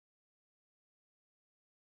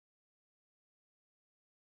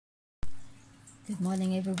Good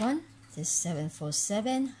morning, everyone. This is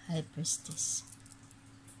 747 High Priestess.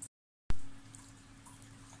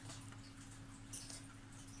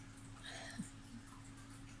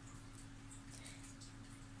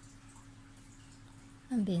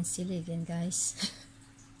 I'm being silly again, guys.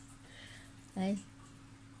 Right?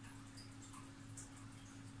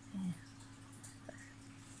 Yeah.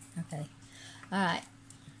 Okay. Alright.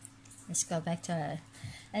 Let's go back to it.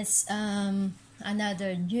 It's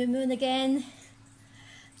another new moon again.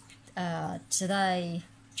 Today,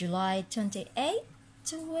 July 28th,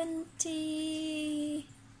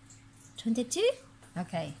 2022.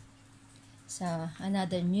 Okay. So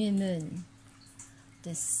another new moon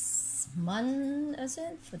this month, is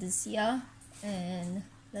it, for this year? And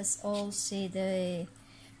let's all see the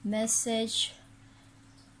message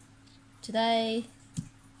today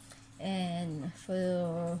and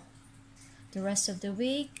for the rest of the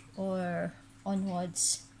week or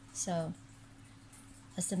onwards. So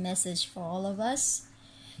that's the message for all of us.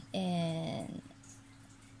 And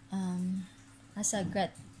as I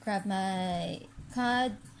grab my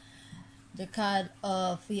card, the card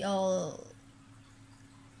of we all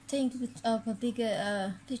think of a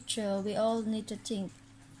bigger picture. We all need to think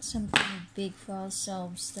something big for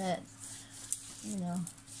ourselves, that, you know,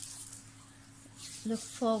 look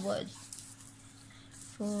forward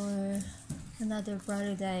for another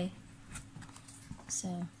brighter day.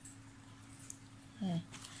 So yeah,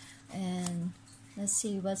 and let's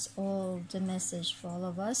see what's all the message for all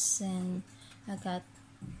of us. And I got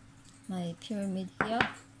my pyramid here,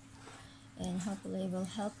 and hopefully it will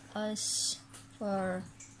help us for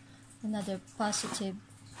another positive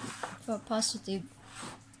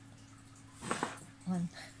one.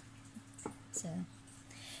 So,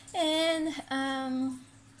 and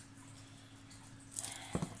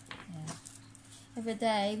yeah, every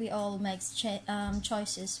day we all make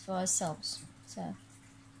choices for ourselves. So,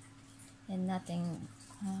 and nothing.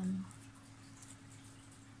 Okay.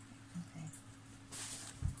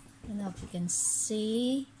 I don't know if you can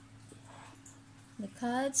see the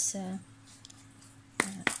cards.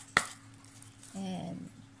 And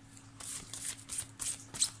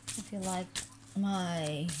if you like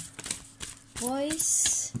my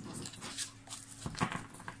voice,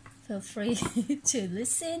 feel free to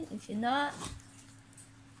listen. If you're not,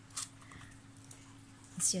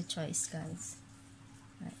 it's your choice, guys.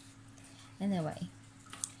 Right. Anyway,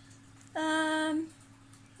 I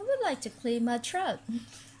would like to clear my throat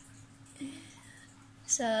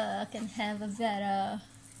so I can have a better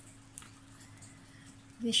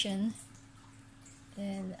vision,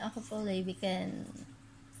 and hopefully we can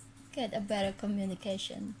get a better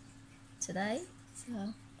communication today.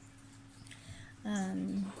 So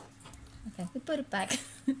okay, we put it back.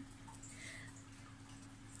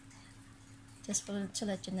 Just to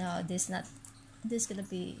let you know, this gonna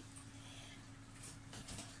be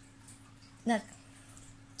not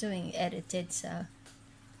doing edited. So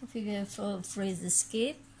if you feel free to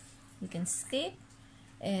skip, you can skip.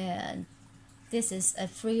 And this is a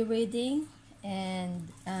free reading,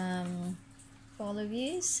 and for all of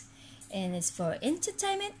you, and it's for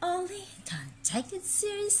entertainment only. Don't take it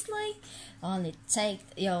seriously. Only take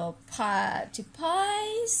your part to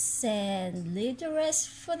pies and leave the rest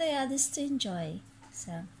for the others to enjoy.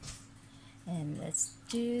 So, and let's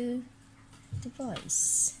do the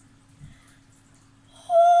voice.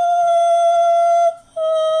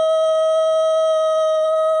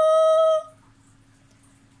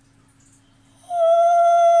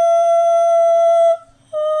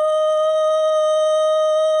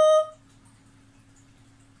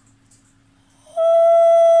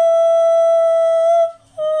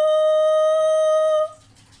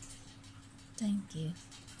 Thank you.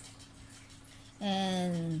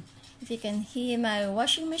 And if you can hear my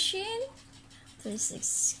washing machine, please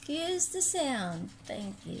excuse the sound.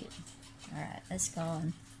 Thank you. Alright, let's go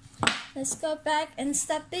on. Let's go back and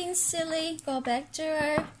stop being silly. Go back to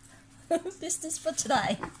our business for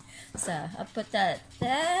today. So I'll put that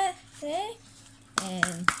there.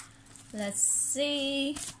 And let's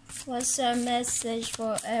see what's our message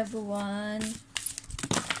for everyone.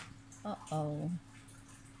 Uh-oh.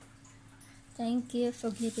 Thank you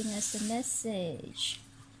for giving us the message.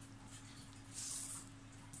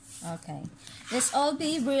 Okay, let's all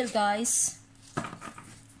be real, guys.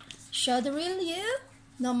 Show the real you.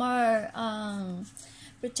 No more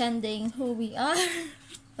pretending who we are.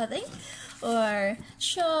 I think, or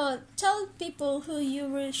tell people who you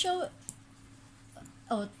really show.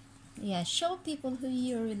 Oh, yeah, show people who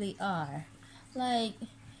you really are. Like,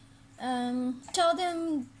 tell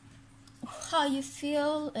them how you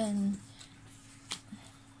feel and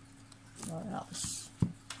what else.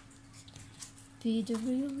 be the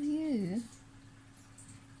real you,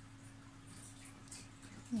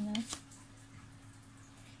 you know,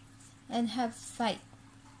 and have faith.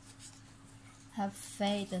 Have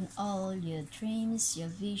faith in all your dreams, your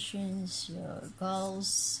visions, your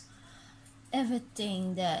goals,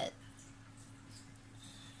 everything that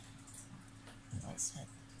what's it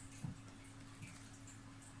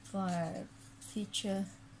for future.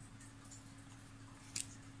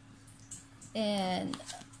 And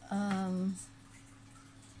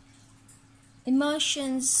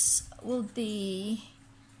emotions will be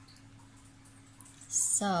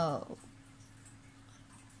so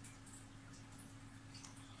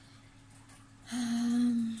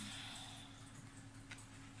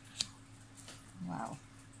wow.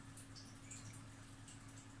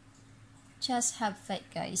 Just have faith,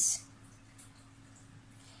 guys.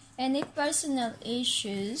 Any personal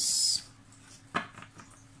issues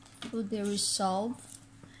will be resolved,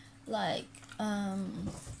 like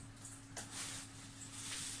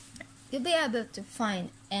you'll be able to find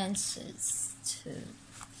answers to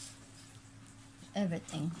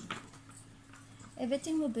everything.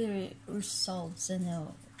 Everything will be resolved, you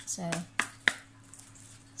know. So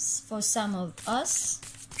for some of us,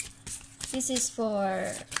 this is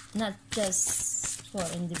for not just for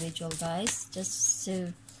individual, guys, just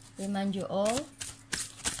to remind you all,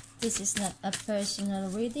 this is not a personal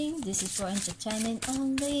reading. This is for entertainment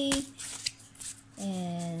only,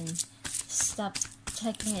 and stop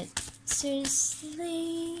taking it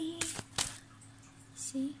seriously.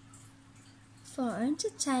 See, for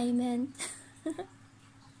entertainment.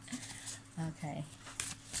 Okay.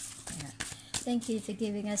 Yeah. Thank you for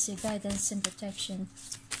giving us your guidance and protection.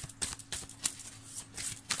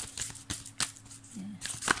 Yeah.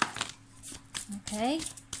 Okay.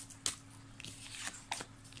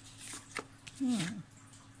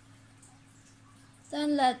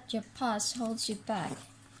 Don't let your past hold you back,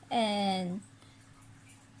 and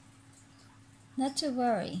not to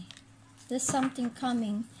worry. There's something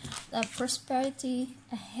coming. The prosperity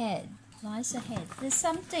ahead lies ahead. There's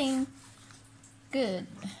something good.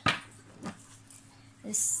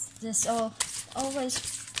 There's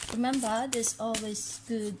always, remember, there's always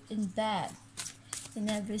good and bad in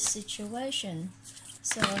every situation.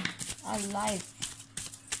 So our life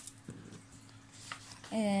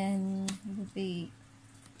and will be,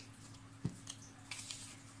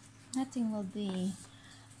 nothing will be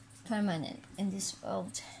permanent in this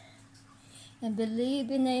world. And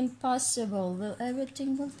believe in the impossible. Well,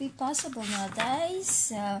 everything will be possible nowadays.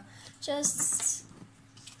 So just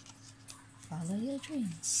follow your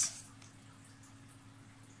dreams.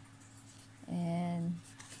 And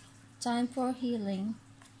time for healing.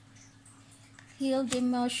 Heal the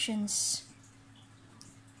emotions.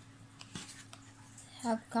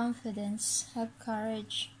 Have confidence. Have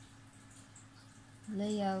courage.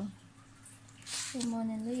 Leo. Good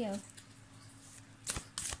morning, Leo.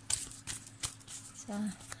 So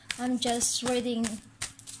I'm just reading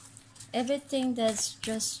everything that's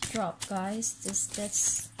just dropped, guys.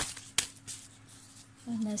 That's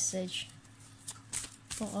a message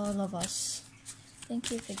for all of us.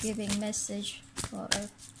 Thank you for giving message for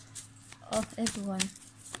everyone.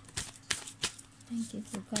 Thank you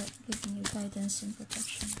for giving you guidance and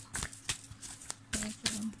protection for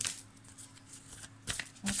everyone.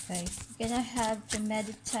 Okay, we're gonna have to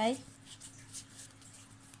meditate.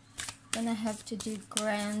 Gonna have to do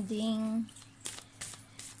grounding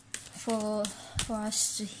for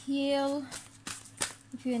us to heal.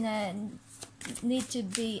 If you need to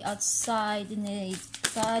be outside in a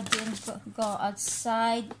garden, go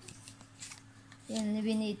outside. And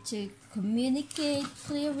we need to communicate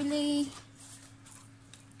clearly.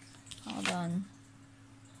 Hold on.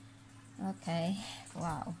 Okay,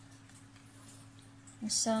 wow.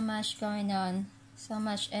 There's so much going on, so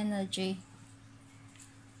much energy.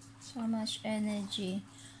 So much energy.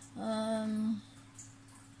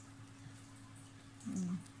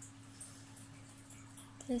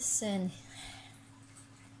 Listen,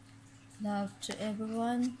 love to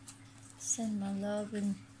everyone. Send my love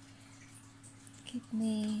and give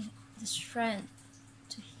me the strength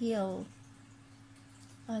to heal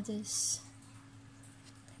others.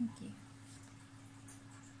 Thank you.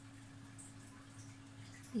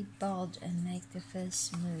 Be bold and make the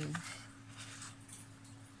first move.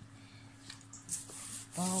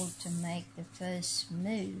 Bold to make the first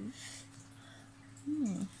move.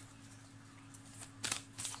 You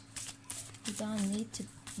don't need to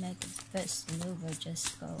make the first move or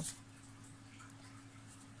just go.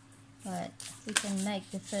 But we can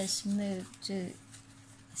make the first move to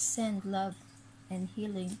send love and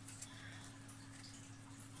healing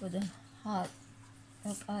for the heart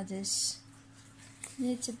of others.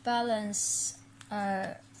 need to balance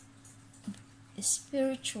our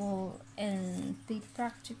spiritual and be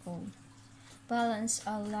practical. Balance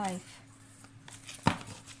our life.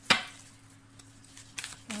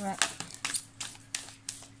 Alright.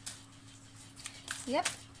 Yep.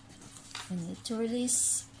 We need to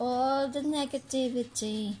release all the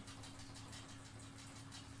negativity.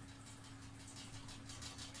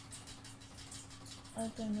 I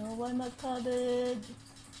don't know why my cupboard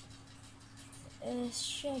is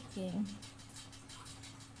shaking.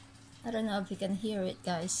 I don't know if you can hear it,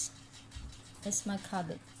 guys. It's my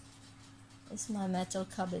cupboard. It's my metal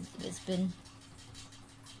cupboard. It's been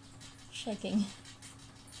shaking.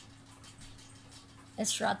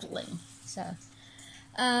 It's rattling. So,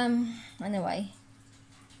 anyway,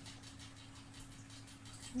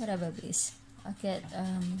 whatever it is, I get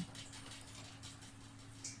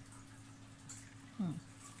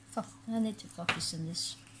I need to focus on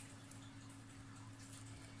this.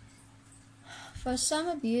 For some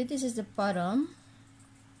of you, this is the bottom.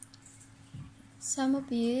 Some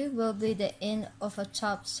of you will be the end of a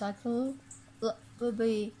top cycle. Will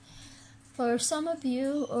be for some of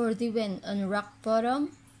you already went on rock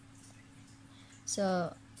bottom.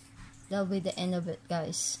 So that'll be the end of it,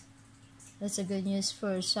 guys. That's a good news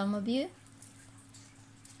for some of you.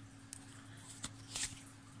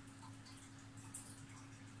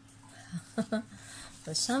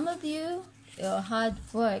 For some of you, your hard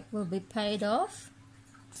work will be paid off.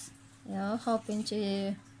 You know, hoping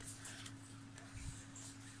to,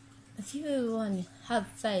 if you want to have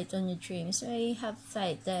faith on your dreams, or you have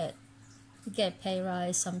faith that you get pay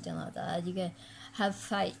rise, something like that. You can have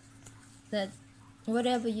faith that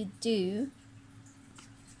whatever you do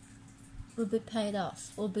will be paid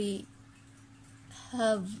off, will be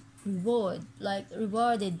have reward, like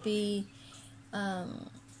rewarded, be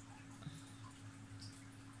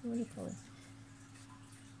what do you call it?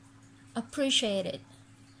 Appreciated,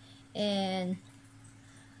 and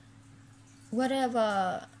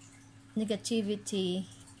whatever negativity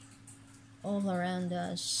all around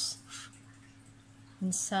us,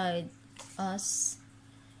 inside us,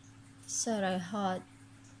 inside our heart,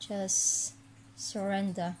 just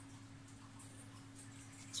surrender,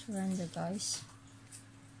 guys.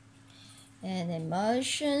 And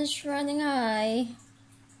emotions running high,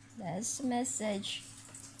 that's the message.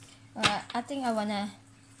 Alright, I think I wanna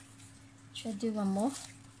try to do one more.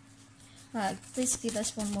 Alright, please give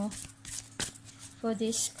us one more for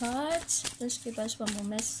these cards. Please give us one more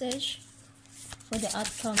message for the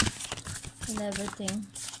outcome and everything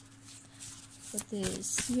for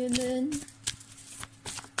this new moon.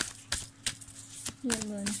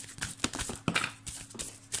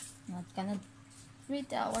 Not gonna read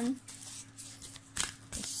that one.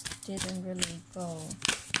 This didn't really go.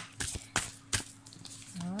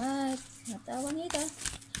 Alright, not that one either.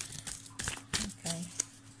 Okay.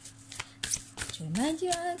 To remind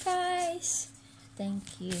you all, guys,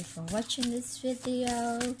 thank you for watching this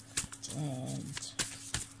video, and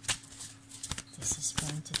this is for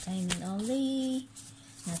entertainment only,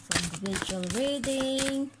 not for individual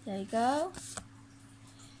reading. There you go.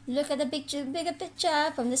 Look at the bigger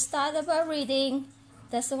picture from the start of our reading.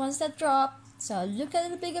 That's the ones that drop. So look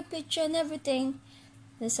at the bigger picture and everything.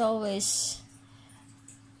 There's always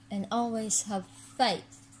have faith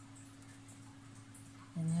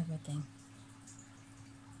in everything.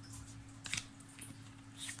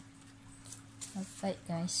 Have faith,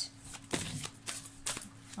 guys.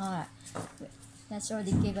 Alright, let's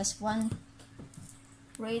already give us one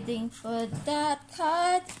reading for that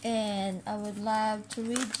card, and I would love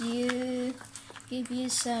to give you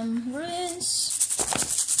some runes.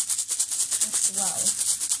 Wow.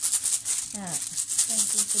 Thank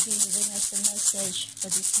you for giving us the message for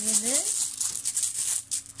this new moon.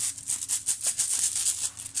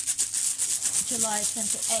 July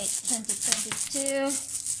 28, 2022.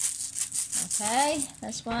 Okay,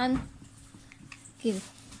 that's one.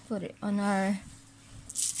 Put it on our.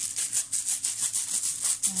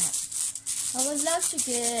 I would love to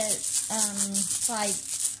get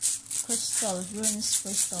 5 runes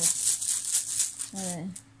crystal. Okay.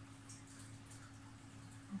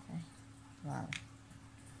 Wow.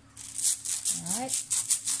 Alright.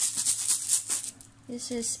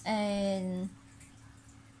 This is a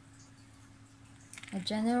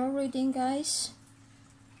general reading, guys.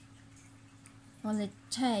 Only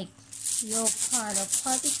take your part of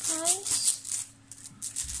party cards.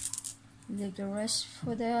 Leave the rest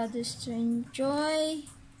for the others to enjoy.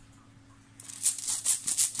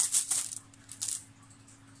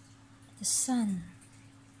 The sun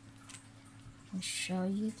will show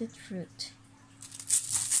you the truth.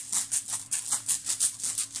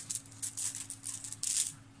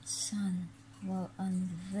 sun will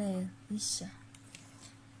unveil Isha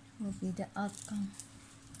will be the outcome.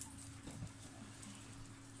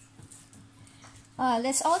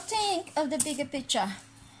 Let's all think of the bigger picture.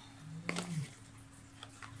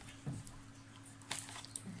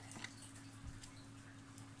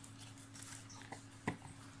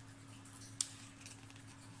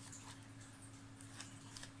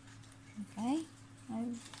 Okay.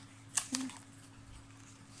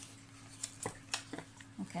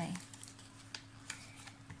 Okay.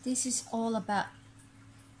 This is all about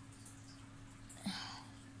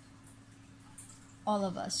all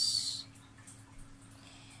of us,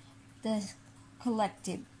 the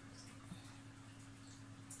collective,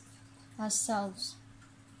 ourselves,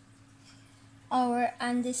 our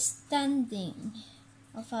understanding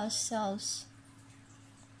of ourselves,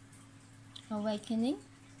 awakening,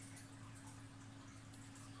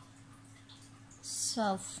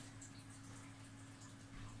 self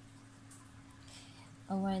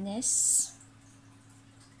awareness.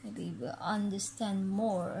 Maybe we'll understand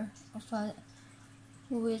more of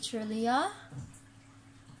who we truly are,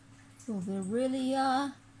 who we really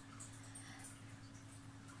are,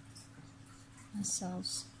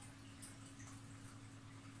 ourselves,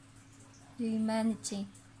 humanity,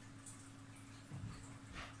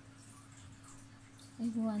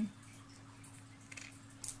 everyone.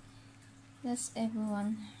 That's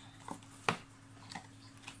everyone.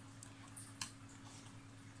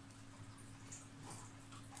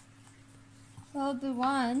 Well,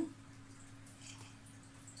 everyone,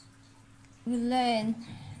 we learn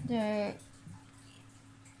their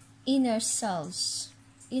inner selves,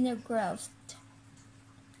 inner growth,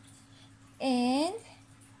 and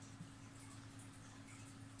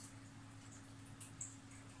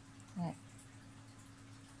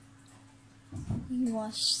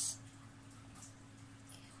wash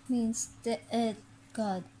means the earth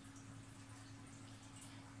God,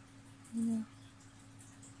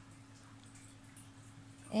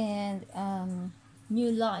 and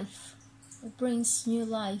new life. It brings new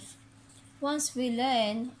life. Once we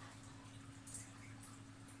learn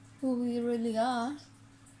who we really are,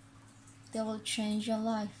 that will change your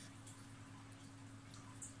life.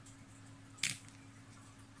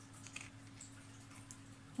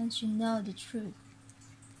 Once you know the truth.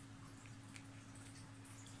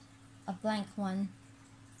 A blank one.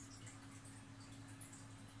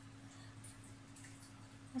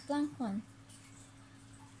 A blank one.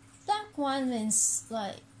 Blank one means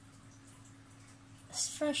like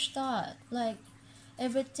fresh start, like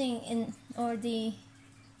everything in order.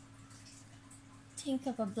 Think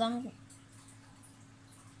of a blank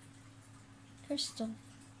crystal.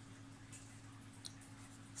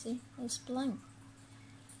 See, it's blank.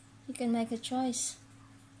 You can make a choice.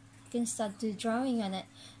 You can start do drawing on it.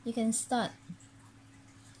 You can start.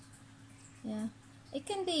 Yeah, it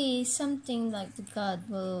can be something like the God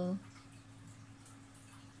will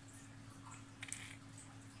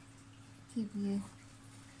give you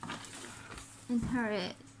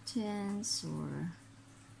inheritance or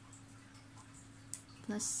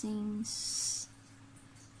blessings,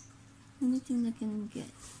 anything that can get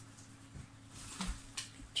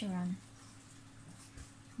picture on,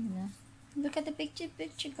 you know. Look at the picture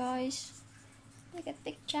guys, look at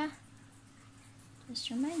picture. Just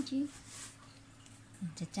remind you,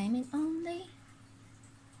 entertainment only,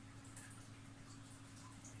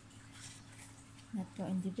 not for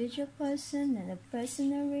individual person, not a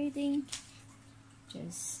personal reading.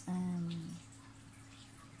 Just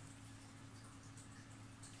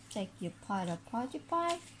take your part of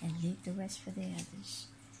pie and leave the rest for the others.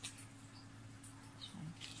 So,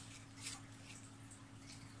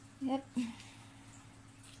 yep.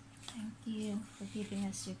 Thank you for giving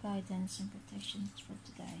us your guidance and protection for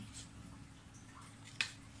today.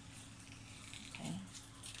 Okay.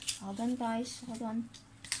 Hold on guys, hold on.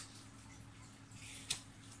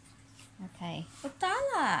 Okay.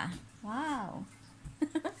 Utala! Wow.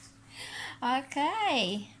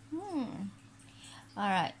 Okay.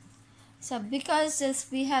 Alright. So because as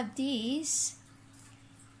we have these,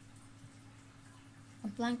 a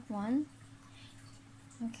blank one.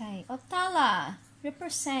 Okay. Otala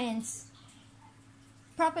represents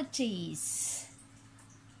properties,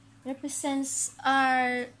 represents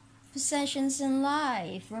our possessions in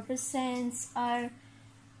life, represents our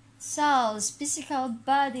selves, physical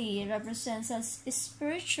body, represents us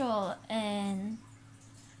spiritual and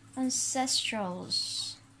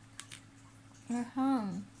ancestrals, our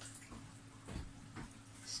home.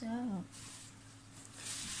 So,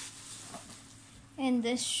 and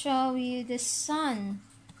they show you the sun.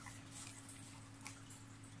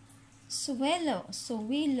 Suelo,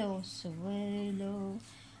 suelo, suelo.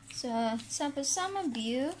 So for some of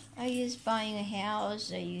you, I use buying a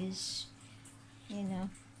house, I use, you know,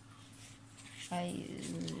 I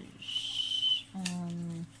use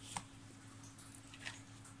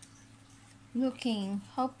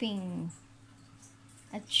hoping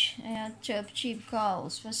to achieve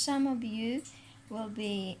goals. For some of you, will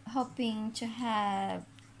be hoping to have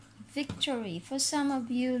victory. For some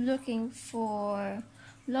of you, longing for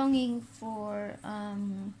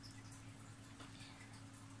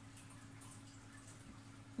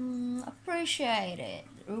appreciated,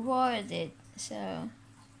 rewarded. So,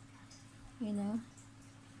 you know,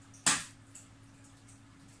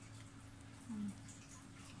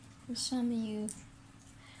 for some of you,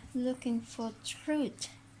 looking for truth,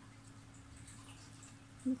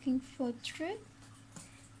 looking for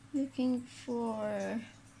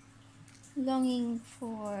longing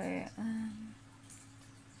for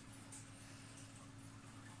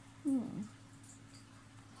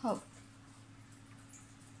hope,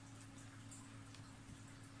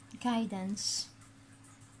 guidance.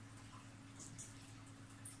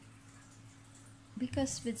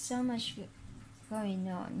 Because with so much going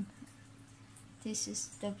on, this is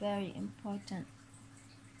the very important.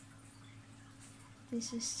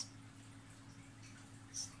 This is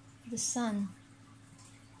the sun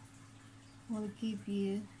will give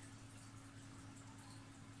you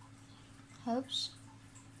hopes,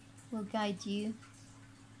 will guide you.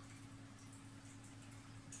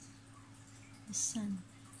 The sun.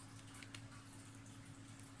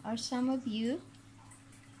 Or some of you,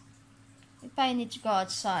 if I need to go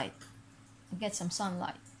outside and get some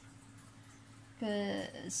sunlight,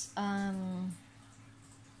 because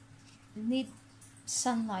you need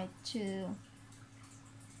sunlight to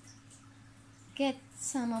get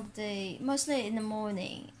some of the, mostly in the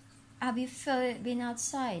morning. Have you been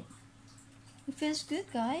outside? It feels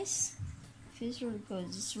good, guys. It feels really good.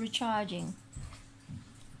 It's recharging.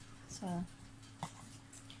 So,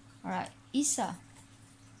 alright, Isa.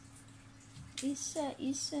 Your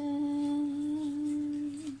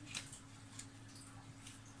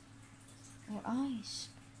eyes.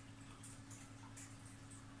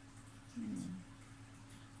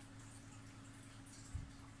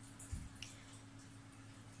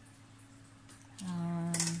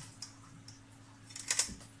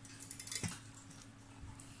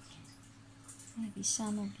 Maybe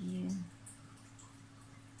some of you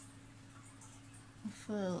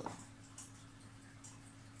feel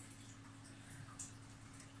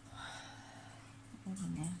I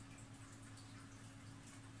don't know.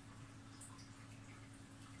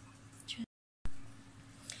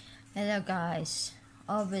 Hello guys,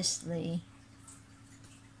 obviously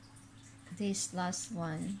this last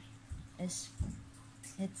one is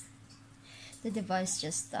the device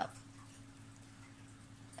just stopped.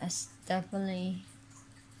 It's definitely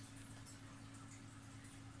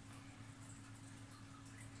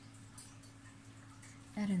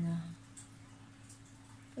I don't know,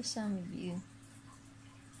 for some of you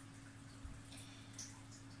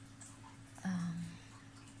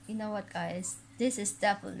you know what guys, this is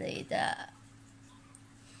definitely the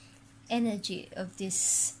energy of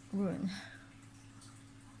this rune.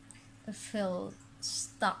 I feel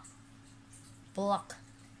stuck, blocked.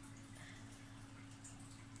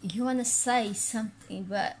 You want to say something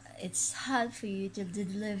but it's hard for you to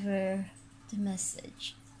deliver the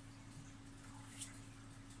message.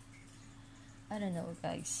 I don't know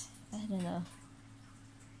guys, I don't know.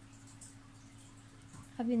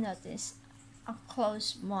 Have you noticed? I'll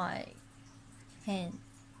close my hand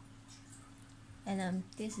and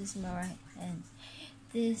this is my right hand.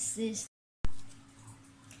 This is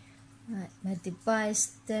my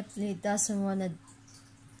device definitely doesn't want to,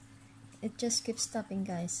 it just keeps stopping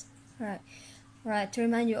guys. Right, to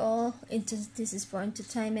remind you all, this is for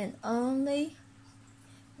entertainment only,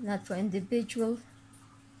 not for individual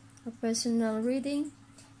or personal reading.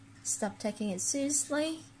 Stop taking it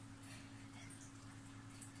seriously.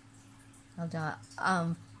 Although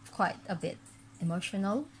I'm quite a bit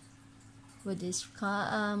emotional with this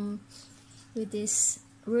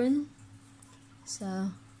rune,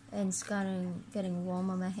 so, and it's getting warm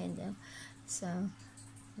on my hand now. So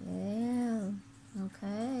yeah,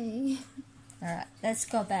 okay. All right, let's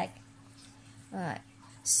go back. All right,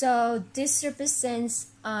 so this represents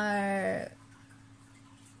the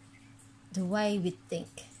way we think.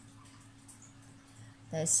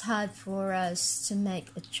 It's hard for us to make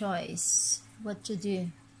a choice what to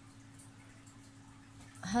do.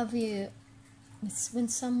 Have you, it's when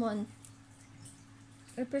someone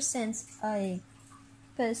represents a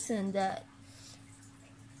person that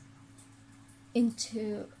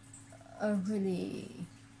into a really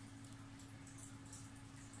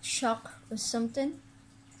shock or something,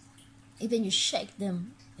 even you shake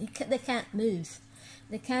them, they can't move,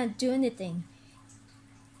 they can't do anything.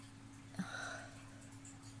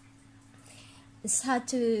 It's hard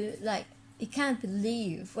to, like, you can't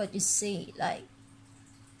believe what you see, like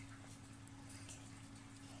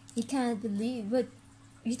you can't believe, but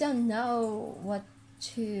you don't know what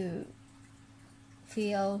to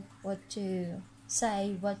feel, what to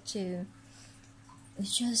say, what to, you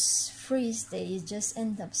just freeze there, you just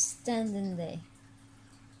end up standing there,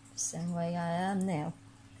 same way I am now.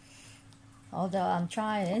 Although I'm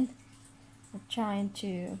trying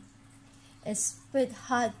to, it's a bit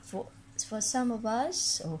hard for some of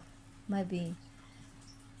us, or maybe,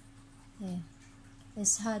 yeah,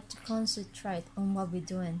 it's hard to concentrate on what we're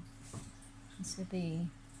doing. This would be,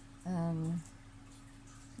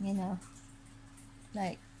 you know,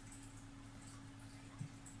 like,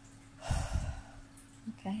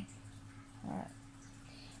 okay, alright,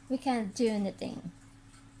 we can't do anything.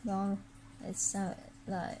 Well, it's not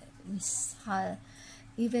like, it's hard,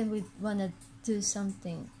 even we want to do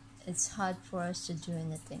something, it's hard for us to do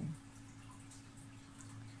anything.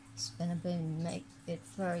 It's gonna make it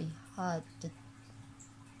very hard to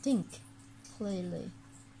think clearly.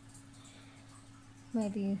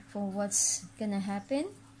 Maybe for what's gonna happen,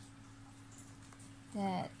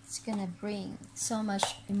 that's gonna bring so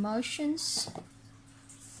much emotions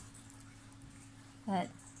that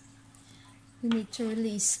we need to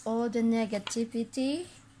release all the negativity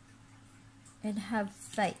and have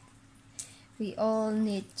faith. We all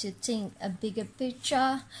need to think a bigger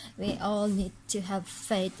picture. We all need to have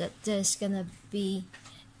faith that there's gonna be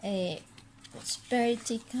a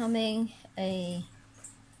prosperity coming, a,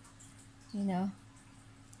 you know.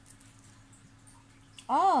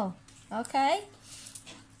 Oh, okay.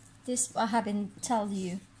 This I haven't told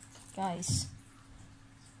you, guys.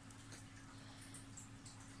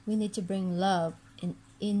 We need to bring love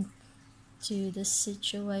into the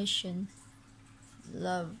situation.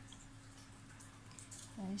 Love,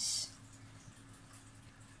 guys.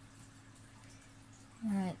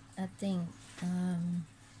 Alright, I think I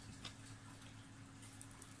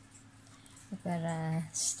better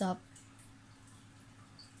stop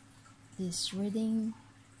this reading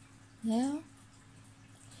now.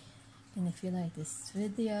 And if you like this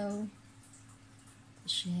video,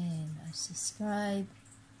 share and subscribe,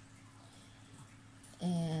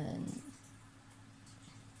 and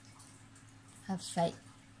have faith.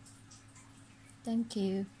 Thank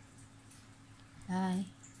you. Bye.